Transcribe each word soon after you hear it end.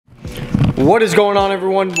What is going on,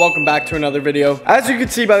 everyone? Welcome back to another video. As you can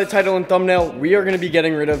see by the title and thumbnail, we are going to be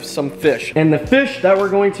getting rid of some fish. And the fish that we're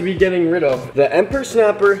going to be getting rid of, the emperor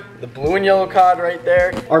snapper, the blue and yellow cod right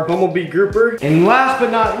there, our bumblebee grouper, and last but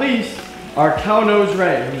not least, our cow-nosed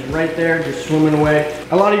ray. He's right there, just swimming away.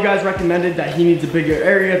 A lot of you guys recommended that he needs a bigger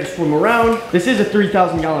area to swim around. This is a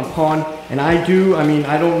 3,000-gallon pond, and I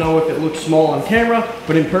don't know if it looks small on camera,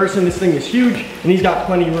 but in person, this thing is huge, and he's got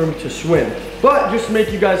plenty of room to swim. But just to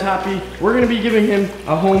make you guys happy, we're gonna be giving him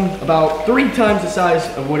a home about 3 times the size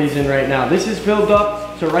of what he's in right now. This is filled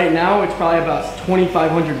up, so right now it's probably about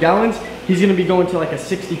 2,500 gallons. He's gonna be going to like a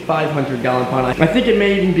 6,500 gallon pond. I think it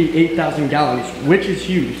may even be 8,000 gallons, which is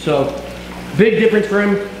huge. So big difference for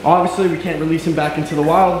him. Obviously, we can't release him back into the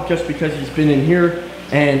wild just because he's been in here,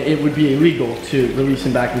 and it would be illegal to release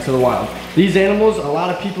him back into the wild. These animals, a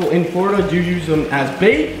lot of people in Florida do use them as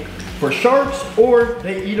bait for sharks, or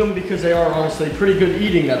they eat them because they are honestly pretty good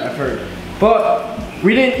eating, that I've heard. But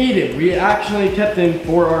we didn't eat him. We actually kept him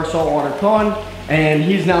for our saltwater pond, and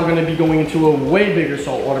he's now gonna be going into a way bigger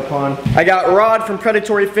saltwater pond. I got Rod from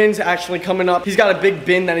Predatory Fins actually coming up. He's got a big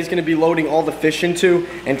bin that he's gonna be loading all the fish into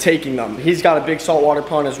and taking them. He's got a big saltwater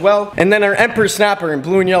pond as well. And then our emperor snapper and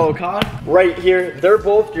blue and yellow cod right here. They're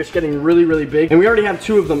both just getting really, really big. And we already have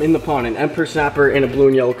 2 of them in the pond, an emperor snapper and a blue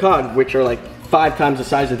and yellow cod, which are like 5 times the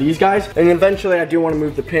size of these guys. And eventually I do want to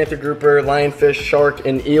move the panther grouper, lionfish, shark,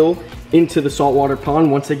 and eel into the saltwater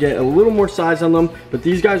pond once they get a little more size on them. But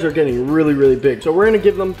these guys are getting really, really big. So we're gonna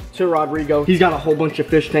give them to Rodrigo. He's got a whole bunch of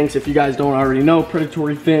fish tanks. If you guys don't already know,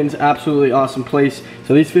 Predatory Fins, absolutely awesome place.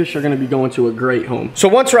 So these fish are gonna be going to a great home. So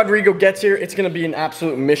once Rodrigo gets here, it's gonna be an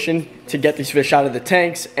absolute mission to get these fish out of the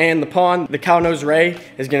tanks and the pond. The cow-nosed ray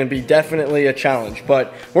is gonna be definitely a challenge,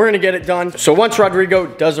 but we're gonna get it done. So once Rodrigo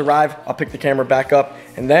does arrive, I'll pick the camera back up,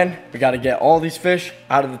 and then we gotta get all these fish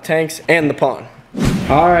out of the tanks and the pond.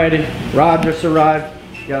 Alrighty, Rod just arrived.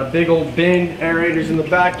 We got a big old bin, aerators in the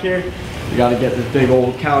back here. We gotta get this big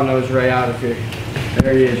old cow-nosed ray out of here.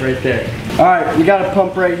 There he is, right there. Alright, we got a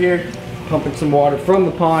pump right here, pumping some water from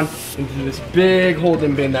the pond into this big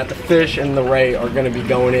holding bin that the fish and the ray are gonna be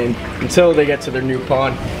going in until they get to their new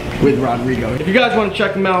pond with Rodrigo. If you guys want to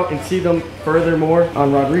check them out and see them furthermore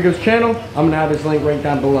on Rodrigo's channel, I'm gonna have his link right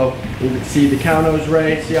down below. You can see the cow-nosed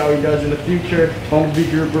ray, see how he does in the future,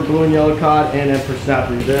 bumblebee grouper, blue and yellow cod, and emperor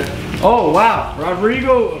snapper. Oh wow,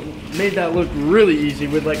 Rodrigo made that look really easy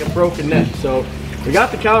with like a broken neck. So we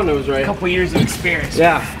got the cow-nosed ray. A couple years of experience.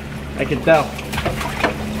 Yeah, I can tell.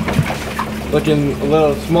 Looking a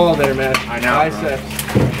little small there, man. I know.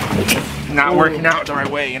 Biceps. Not working out the right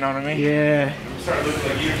way, you know what I mean? Yeah.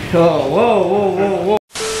 Oh, whoa, whoa, whoa, whoa.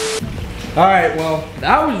 All right, well,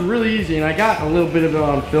 that was really easy, and I got a little bit of it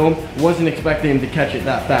on film. Wasn't expecting him to catch it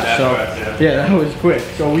that fast, yeah, that was quick.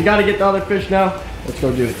 So we got to get the other fish now. Let's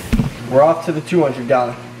go do it. We're off to the 200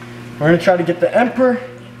 gallon. We're gonna try to get the emperor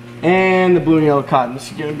and the blue and yellow cod.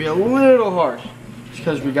 This is gonna be a little hard, just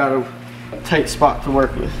because we got a tight spot to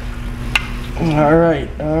work with. All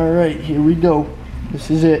right, here we go. This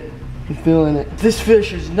is it. I'm feeling it. This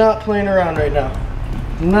fish is not playing around right now.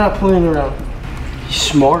 Not playing around. He's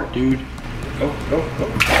smart, dude. Go, go, go.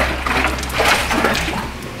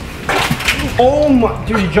 Oh my,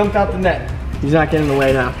 dude, he jumped out the net. He's not getting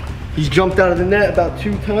away now. He's jumped out of the net about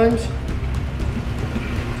 2 times.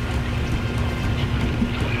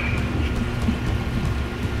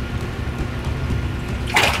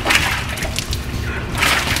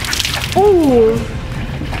 Ooh.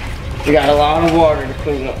 We got a lot of water to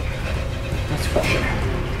clean up. That's for sure.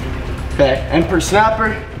 Okay, emperor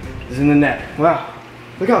snapper is in the net. Wow,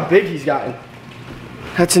 look how big he's gotten.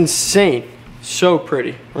 That's insane. So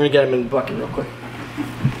pretty. We're gonna get him in the bucket real quick.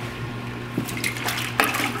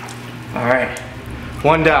 All right,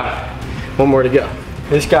 1 down, 1 more to go.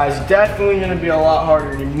 This guy's definitely gonna be a lot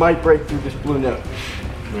harder. He might break through this blue net.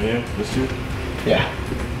 Right here, this dude? Yeah,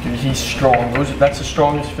 dude, he's strong. That's the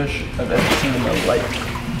strongest fish I've ever seen in my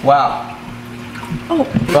life. Wow. Oh,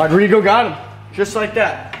 Rodrigo got him, just like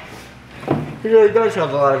that. He really does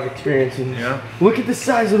have a lot of experience in this. Yeah. Look at the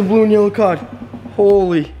size of the blue and yellow cod.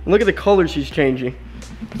 Holy, look at the colors he's changing.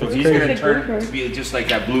 So he's gonna turn to be just like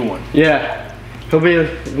that blue one. Yeah, he'll be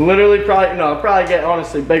literally probably get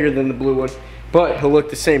honestly bigger than the blue one, but he'll look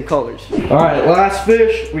the same colors. All right, last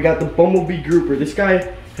fish, we got the bumblebee grouper. This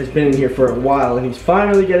guy has been in here for a while, and he's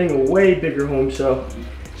finally getting a way bigger home, so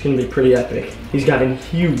it's gonna be pretty epic. He's gotten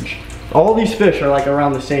huge. All these fish are like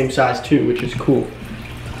around the same size too, which is cool.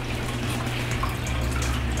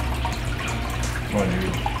 Come on,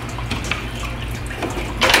 dude.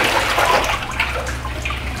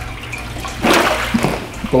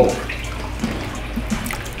 Boom.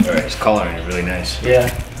 Alright, his coloring is really nice. Yeah.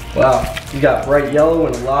 Wow, you got bright yellow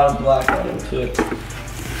and a lot of black on them too.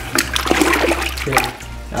 Okay.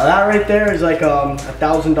 Now that right there is like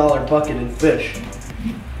 $1,000 bucket in fish.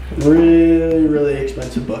 Really, really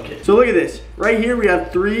expensive bucket. So look at this. Right here we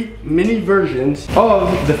have 3 mini versions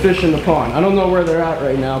of the fish in the pond. I don't know where they're at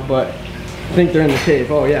right now, but I think they're in the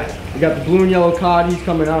cave. Oh yeah, we got the blue and yellow cod. He's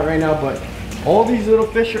coming out right now, but all these little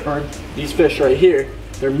fish are these fish right here.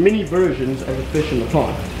 They're mini versions of the fish in the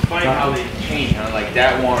pond. It's funny how they change, huh? Like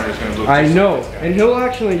that one is gonna look I just know, like this guy. and he'll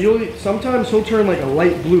actually, sometimes he'll turn like a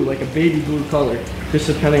light blue, like a baby blue color, just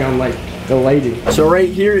depending on like the lighting. So right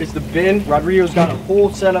here is the bin. Rodrigo's got a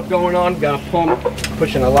whole setup going on. Got a pump,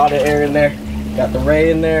 pushing a lot of air in there. Got the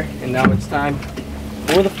ray in there, and now it's time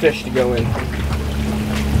for the fish to go in.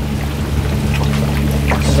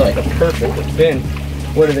 This is like a perfect bin.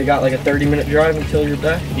 What do they got, like a 30-minute drive until you're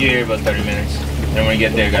back? Yeah, about 30 minutes. Then when we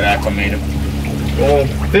get there, gotta acclimate them.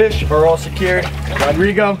 Fish are all secured.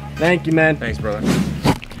 Rodrigo, thank you, man. Thanks, brother.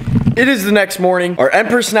 It is the next morning. Our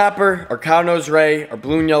emperor snapper, our cow-nose ray, our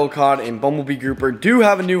blue and yellow cod, and bumblebee grouper do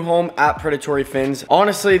have a new home at Predatory Fins.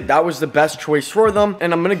 Honestly, that was the best choice for them,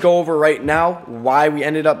 and I'm gonna go over right now why we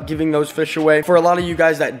ended up giving those fish away. For a lot of you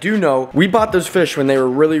guys that do know, we bought those fish when they were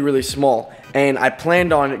really, really small. And I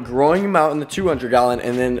planned on growing them out in the 200-gallon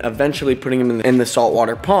and then eventually putting them in the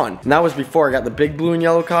saltwater pond. And that was before I got the big blue and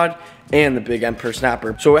yellow cod and the big emperor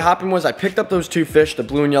snapper. So what happened was I picked up those 2 fish, the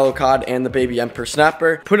blue and yellow cod and the baby emperor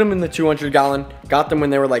snapper, put them in the 200-gallon, got them when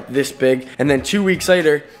they were like this big, and then 2 weeks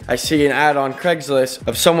later, I see an ad on Craigslist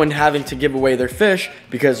of someone having to give away their fish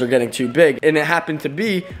because they're getting too big. And it happened to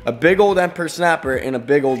be a big old emperor snapper and a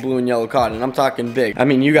big old blue and yellow cod, and I'm talking big. I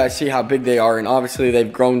mean, you guys see how big they are, and obviously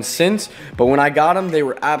they've grown since, but when I got them, they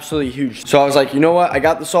were absolutely huge. So I was like, you know what? I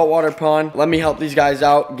got the saltwater pond. Let me help these guys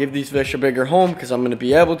out, give these fish a bigger home because I'm gonna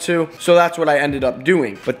be able to. So that's what I ended up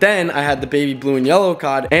doing. But then I had the baby blue and yellow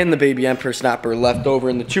cod and the baby emperor snapper left over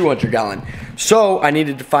in the 200-gallon. So I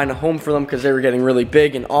needed to find a home for them because they were getting really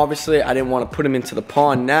big, and obviously I didn't want to put them into the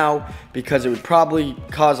pond now because it would probably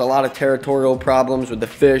cause a lot of territorial problems with the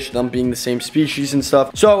fish, them being the same species and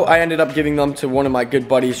stuff. So I ended up giving them to one of my good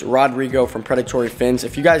buddies, Rodrigo from Predatory Fins.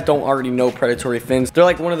 If you guys don't already know Predatory Fins, they're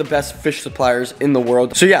like one of the best fish suppliers in the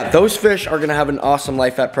world. So yeah, those fish are gonna have an awesome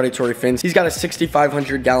life at Predatory Fins. He's got a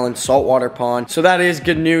 6,500-gallon saltwater pond, so that is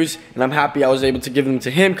good news, and I'm happy I was able to give them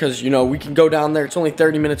to him because, you know, we can go down there. It's only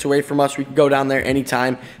 30 minutes away from us. We can go down there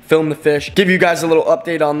anytime, film the fish, give you guys a little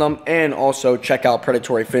update on them, and also check out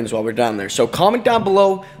Predatory Fins while we're down there. So comment down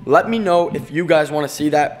below, let me know if you guys want to see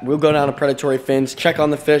that. We'll go down to Predatory Fins, check on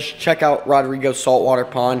the fish, check out Rodrigo's saltwater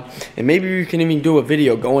pond, and maybe we can even do a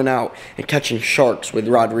video going out and catching sharks with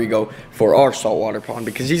Rodrigo for our saltwater pond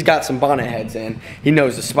because he's got some bonnet heads and he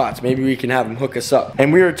knows the spots. Maybe we can have him hook us up.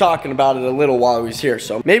 And we were talking about it a little while he was here,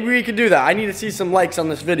 so maybe we could do that. I need to see some likes on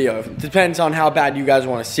this video. It depends on how bad you guys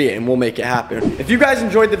want to see it, and we'll make it happen. If you guys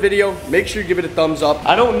enjoyed the video, make sure you give it a thumbs up.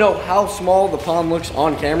 I don't know how small the pond looks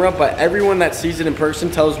on camera, but everyone that sees it in person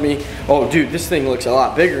tells me, oh dude, this thing looks a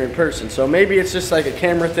lot bigger in person. So maybe it's just like a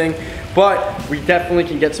camera thing, but we definitely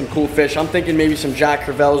can get some cool fish. I'm thinking maybe some jack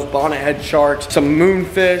crevalles, bonnethead sharks, some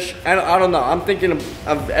moonfish. I don't know. I'm thinking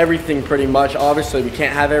of everything pretty much. Obviously, we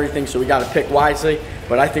can't have everything, so we got to pick wisely.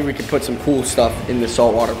 But I think we could put some cool stuff in the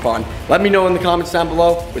saltwater pond. Let me know in the comments down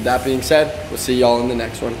below. With that being said, we'll see y'all in the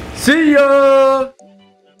next one. See ya!